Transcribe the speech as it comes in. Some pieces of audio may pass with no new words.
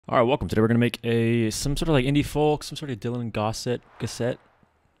All right, welcome. Today we're gonna make some sort of like indie folk, some sort of Dylan Gossett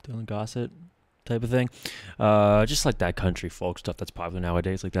type of thing. Just like that country folk stuff that's popular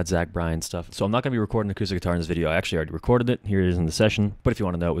nowadays, like that Bryan stuff. So I'm not gonna be recording acoustic guitar in this video. I actually already recorded it. Here it is in the session. But if you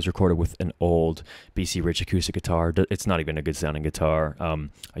want to know, it was recorded with an old 𝗪𝘁 acoustic guitar. It's not even a good sounding guitar. I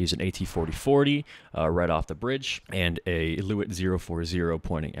use an AT4040 right off the bridge and a 𝗪𝗁𝘁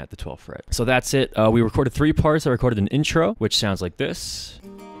pointing at the 12th fret. So that's it. We recorded 3 parts. I recorded an intro, which sounds like this.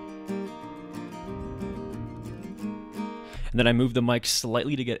 And then I moved the mic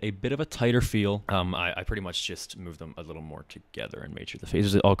slightly to get a bit of a tighter feel. I pretty much just moved them a little more together and made sure the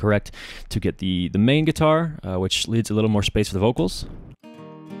phases are all correct to get the main guitar, which leaves a little more space for the vocals.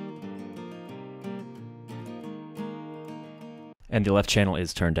 And the left channel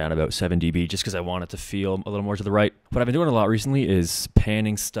is turned down about 7 dB just because I want it to feel a little more to the right. What I've been doing a lot recently is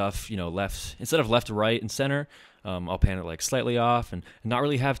panning stuff, you know, left, instead of left, right, and center, I'll pan it like slightly off and not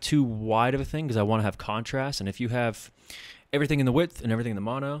really have too wide of a thing because I want to have contrast. And if you have everything in the width and everything in the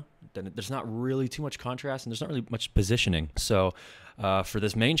mono, then there's not really too much contrast and there's not really much positioning. So for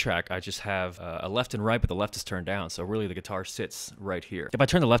this main track, I just have a left and right, but the left is turned down. So really the guitar sits right here. If I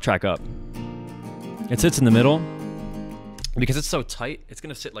turn the left track up, it sits in the middle. Because it's so tight, it's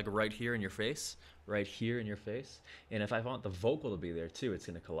gonna sit like right here in your face, right here in your face. And if I want the vocal to be there too, it's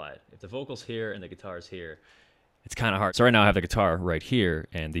gonna collide. If the vocal's here and the guitar's here, it's kind of hard. So right now I have the guitar right here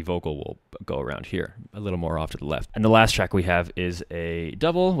and the vocal will go around here, a little more off to the left. And the last track we have is a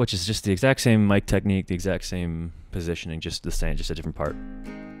double, which is just the exact same mic technique, the exact same positioning, just the same, just a different part.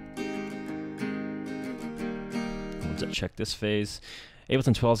 Let's check this phase.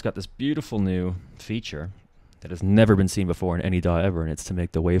 Ableton 12's got this beautiful new feature that has never been seen before in any DAW ever, and it's to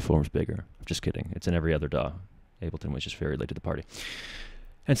make the waveforms bigger. Just kidding. It's in every other DAW. Ableton was just very late to the party.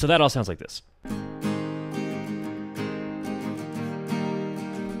 And so that all sounds like this.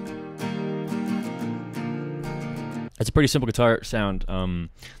 It's a pretty simple guitar sound.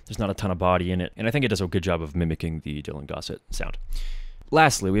 There's not a ton of body in it, and I think it does a good job of mimicking the Dylan Gossett sound.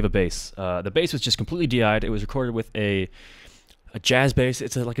 Lastly, we have a bass. The bass was just completely DI'd. It was recorded with a jazz bass.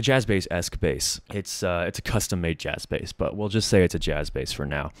 It's like a jazz bass-esque bass. It's a custom-made jazz bass, but we'll just say it's a jazz bass for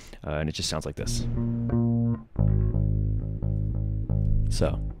now, and it just sounds like this.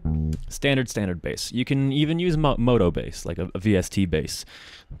 So, standard bass. You can even use moto bass, like a VST bass.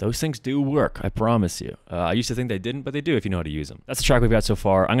 Those things do work, I promise you. I used to think they didn't, but they do if you know how to use them. That's the track we've got so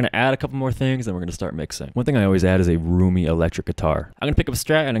far. I'm going to add a couple more things, then we're going to start mixing. One thing I always add is a roomy electric guitar. I'm going to pick up a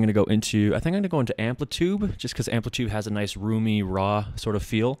Strat, and I'm going to go into, I think I'm going to go into 𝗪𝗁𝘁, just because 𝗪𝗁𝘁 has a nice roomy, raw sort of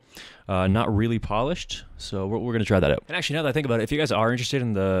feel. Not really polished, so we're going to try that out. And actually, now that I think about it, if you guys are interested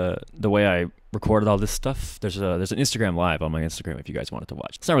in the way I recorded all this stuff, there's an Instagram live on my Instagram if you guys wanted to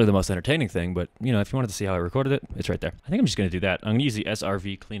watch. It's not really the most entertaining thing, but you know, if you wanted to see how I recorded it, it's right there. I think I'm just going to do that. I'm going to use the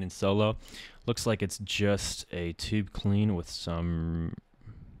SRV Clean and Solo. Looks like it's just a tube clean with some,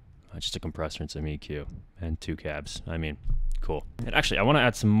 just a compressor and some EQ and 2 cabs. I mean, cool. And actually, I want to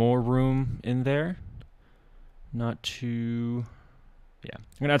add some more room in there. Not too, yeah.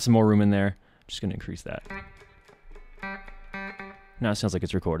 I'm going to add some more room in there. I'm just going to increase that. Now it sounds like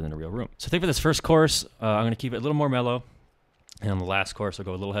it's recorded in a real room. So I think for this first chorus, I'm going to keep it a little more mellow. And on the last chorus, I'll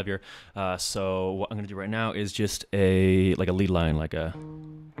go a little heavier. So what I'm going to do right now is just like a lead line, like a...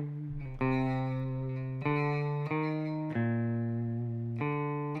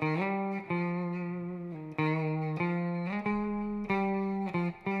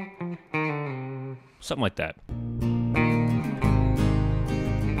 something like that.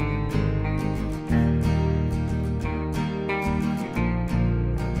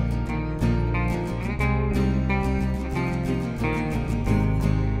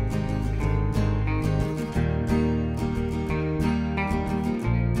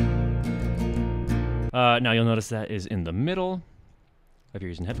 Now you'll notice that is in the middle if you're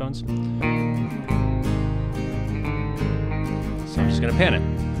using headphones. So I'm just going to pan it.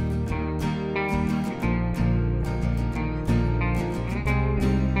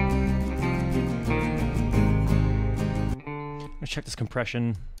 I'm going to check this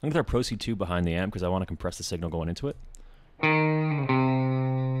compression. I'm going to throw Pro C2 behind the amp because I want to compress the signal going into it.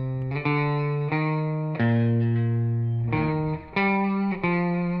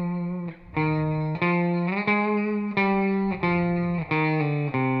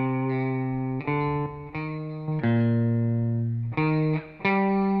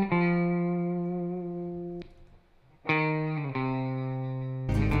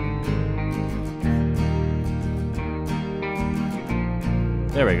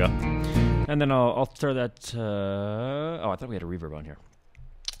 There we go. And then I'll throw that, oh, I thought we had a reverb on here.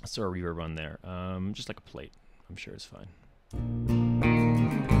 Let's throw a reverb on there. Just like a plate. I'm sure it's fine.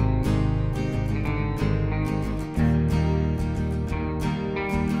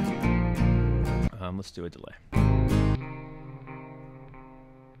 let's do a delay.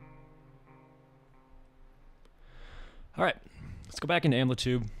 All right, let's go back into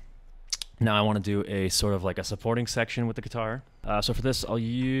amplitude. Now I want to do a sort of like a supporting section with the guitar. So for this, I'll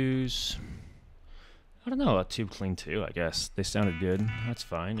use, I don't know, a tube clean 2, I guess. They sounded good. That's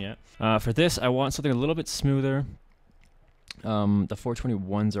fine, yeah. For this, I want something a little bit smoother. The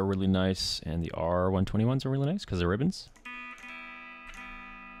 421s are really nice, and the R121s are really nice because they're ribbons.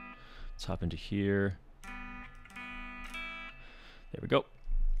 Let's hop into here. There we go.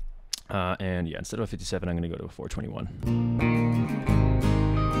 And yeah, instead of a 57, I'm going to go to a 421.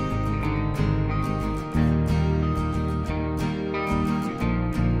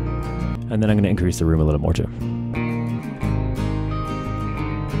 And then I'm going to increase the room a little more too.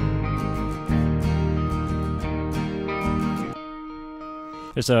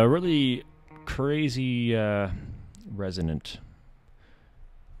 There's a really crazy resonant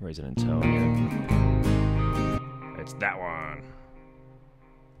tone here. It's that one.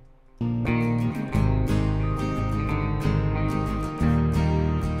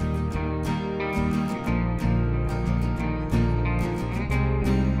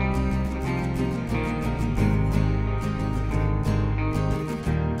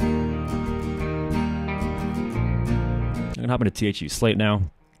 I'm gonna hop into THU Slate now,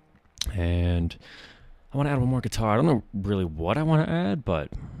 and I want to add one more guitar. I don't know really what I want to add, but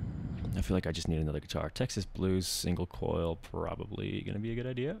I feel like I just need another guitar. Texas Blues single coil, probably gonna be a good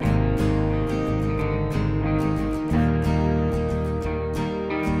idea.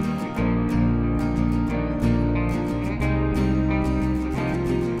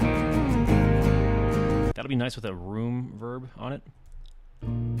 That'll be nice with a room verb on it.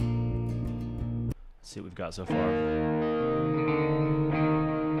 Let's see what we've got so far.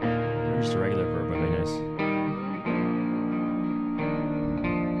 Just a regular verb would be nice.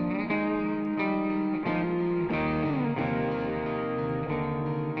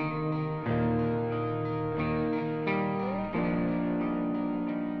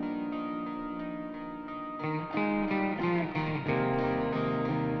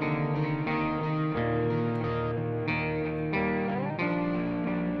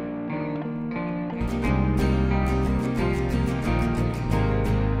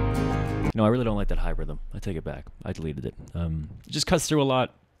 No, I really don't like that high rhythm. I take it back. I deleted it. It just cuts through a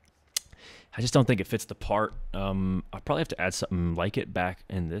lot. I just don't think it fits the part. I'll probably have to add something like it back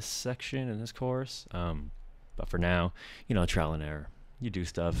in this section, in this chorus. But for now, you know, trial and error. You do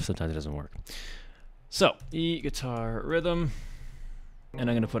stuff. Sometimes it doesn't work. So, E guitar rhythm. And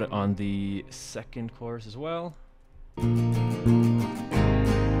I'm going to put it on the second chorus as well.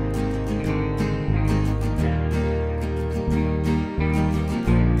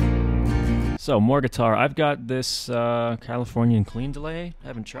 So, more guitar. I've got this Californian clean delay. I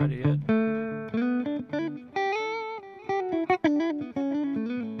haven't tried it yet.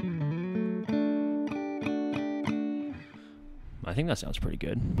 I think that sounds pretty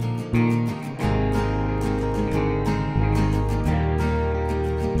good.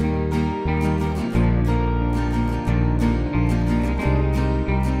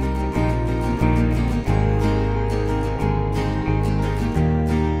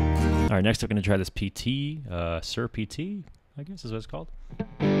 All right, next I'm going to try this PT, 𝗪𝗶𝘁, I guess is what it's called.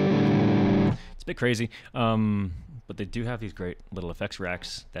 It's a bit crazy, but they do have these great little effects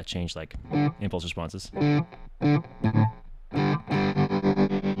racks that change like impulse responses.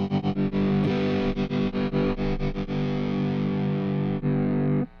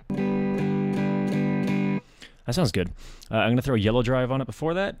 That sounds good. I'm going to throw a yellow drive on it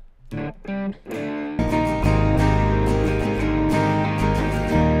before that.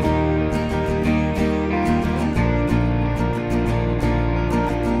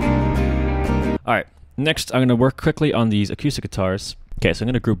 All right, next I'm going to work quickly on these acoustic guitars. Okay, so I'm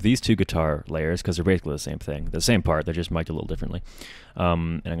going to group these two guitar layers because they're basically the same thing. The same part, they're just mic'd a little differently.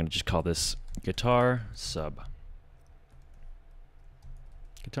 And I'm going to just call this guitar sub.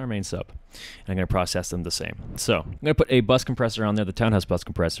 Guitar main sub. And I'm going to process them the same. So I'm going to put a bus compressor on there, the Townhouse bus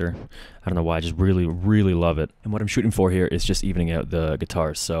compressor. I don't know why, I just really, really love it. And what I'm shooting for here is just evening out the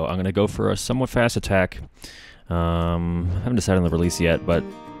guitars. So I'm going to go for a somewhat fast attack. I haven't decided on the release yet, but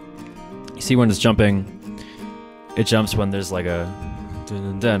you see when it's jumping, it jumps when there's like a...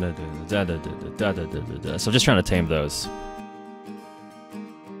 So just trying to tame those.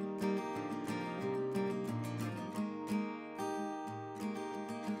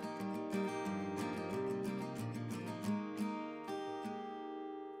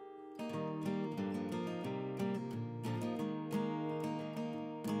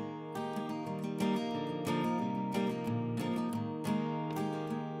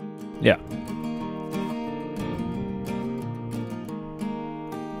 Yeah.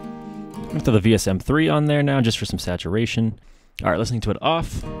 gonna throw the VSM3 on there now just for some saturation. All right, listening to it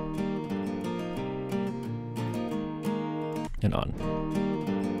off. And on.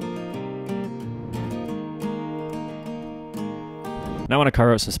 Now I want to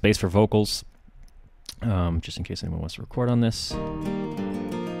carve out some space for vocals, just in case anyone wants to record on this.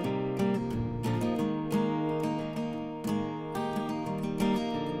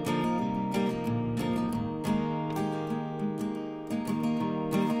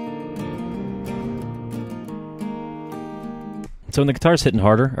 So when the guitar's hitting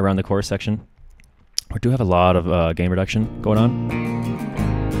harder around the chorus section, we do have a lot of gain reduction going on.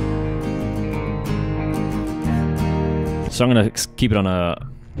 So I'm going to keep it on a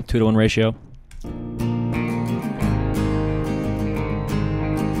 2-to-1 ratio.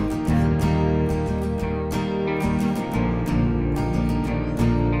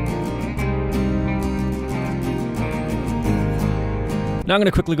 Now I'm going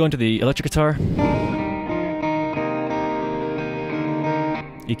to quickly go into the electric guitar.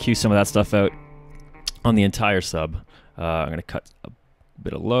 EQ some of that stuff out on the entire sub. I'm going to cut a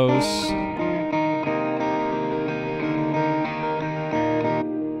bit of lows.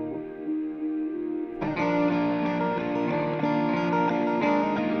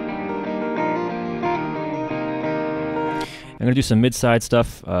 I'm going to do some mid-side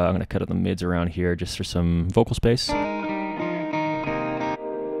stuff. I'm going to cut out the mids around here just for some vocal space.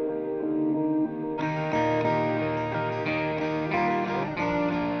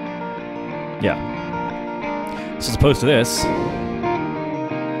 Yeah. So as opposed to this,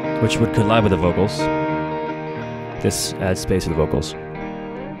 which would collide with the vocals, this adds space to the vocals.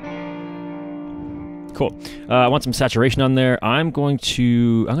 Cool. I want some saturation on there. I'm gonna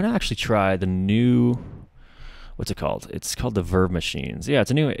actually try the new, what's it called? It's called the 𝗪𝘁𝗵. Yeah,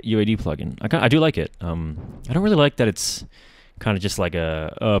 it's a new UAD plugin. I do like it. I don't really like that it's kind of just like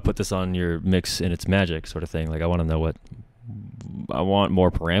a put this on your mix and it's magic sort of thing. Like I want to know what. I want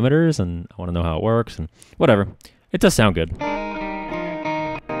more parameters and I want to know how it works and whatever. It does sound good.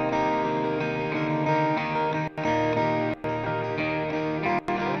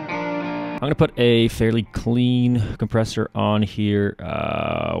 I'm going to put a fairly clean compressor on here.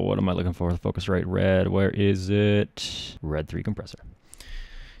 What am I looking for? Focusrite red. Where is it? Red 3 compressor.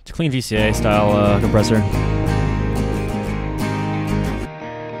 It's a clean VCA style compressor.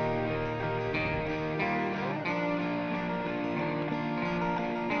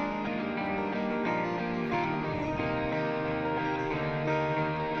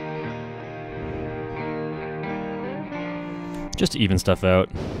 Just to even stuff out.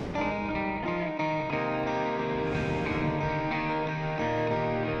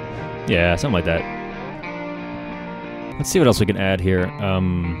 Yeah, something like that. Let's see what else we can add here.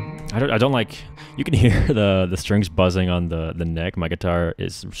 I don't like. You can hear the strings buzzing on the neck. My guitar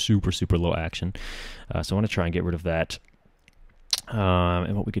is super low action, so I want to try and get rid of that.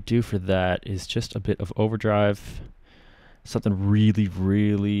 And what we could do for that is just a bit of overdrive, something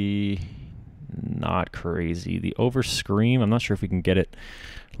really not crazy. The over scream, I'm not sure if we can get it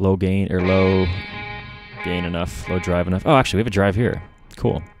low gain or low gain enough, low drive enough. Oh, actually, we have a drive here.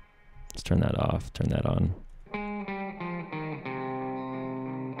 Cool. Let's turn that off, turn that on.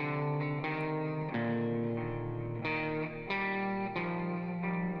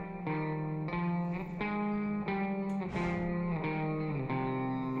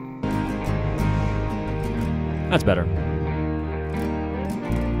 That's better.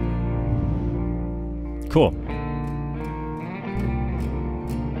 Cool.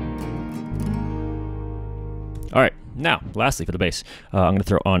 All right, now, lastly for the bass, I'm going to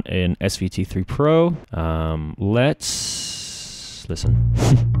throw on an SVT3 Pro. Let's listen.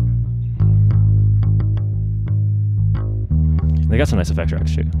 They got some nice effect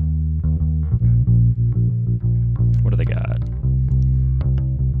tracks too. What do they got?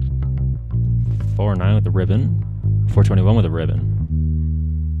 409 with the ribbon, 421 with a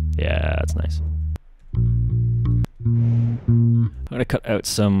ribbon. Yeah, that's nice. I'm gonna cut out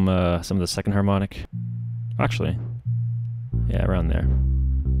some of the second harmonic. Actually, yeah, around there.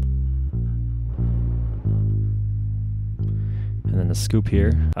 And then the scoop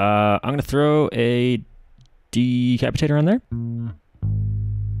here. I'm gonna throw a decapitator on there.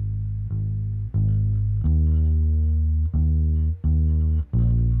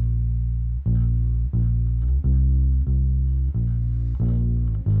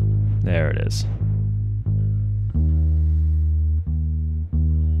 There it is.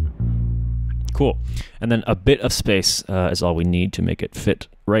 Cool. And then a bit of space is all we need to make it fit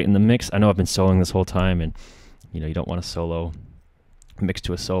right in the mix. I know I've been soloing this whole time, and you know you don't want to solo mix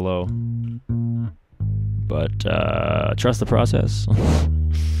to a solo, but trust the process.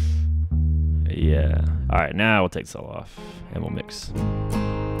 Yeah. All right, now we'll take this all off and we'll mix.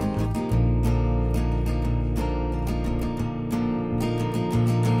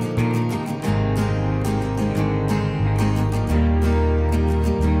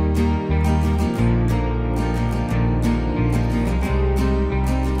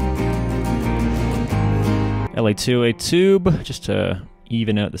 LA2 a tube, just to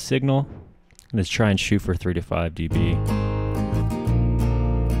even out the signal. I'm going to try and shoot for 3 to 5 dB.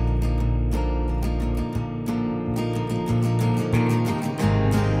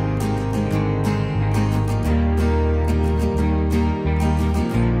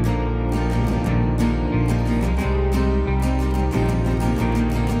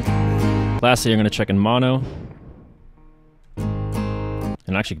 Lastly, I'm going to check in mono.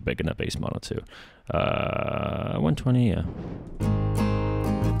 And actually big enough bass mono too. 120, yeah.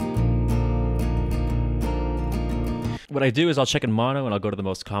 What I do is I'll check in mono and I'll go to the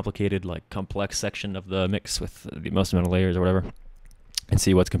most complicated, like complex section of the mix with the most amount of layers or whatever, and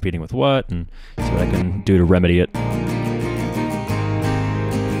see what's competing with what, and see what I can do to remedy it.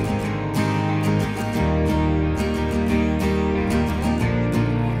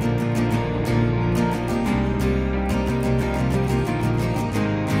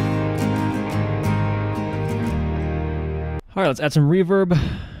 All right, let's add some reverb.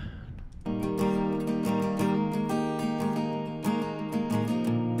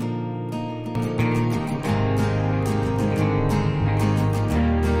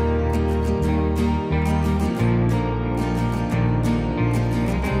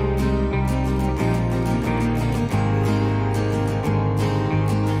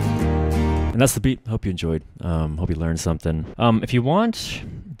 And that's the beat. Hope you enjoyed. Hope you learned something. If you want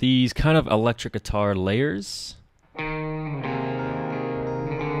these kind of electric guitar layers,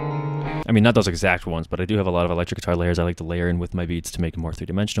 I mean, not those exact ones, but I do have a lot of electric guitar layers I like to layer in with my beats to make them more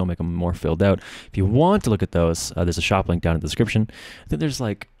three-dimensional, make them more filled out. If you want to look at those, there's a shop link down in the description. I think there's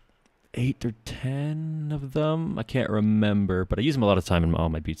like 8 or 10 of them. I can't remember, but I use them a lot of time in all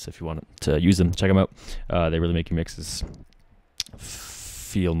my beats. If you want to use them, check them out. They really make your mixes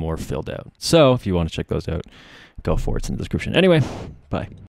feel more filled out. So if you want to check those out, go for it. It's in the description. Anyway, bye.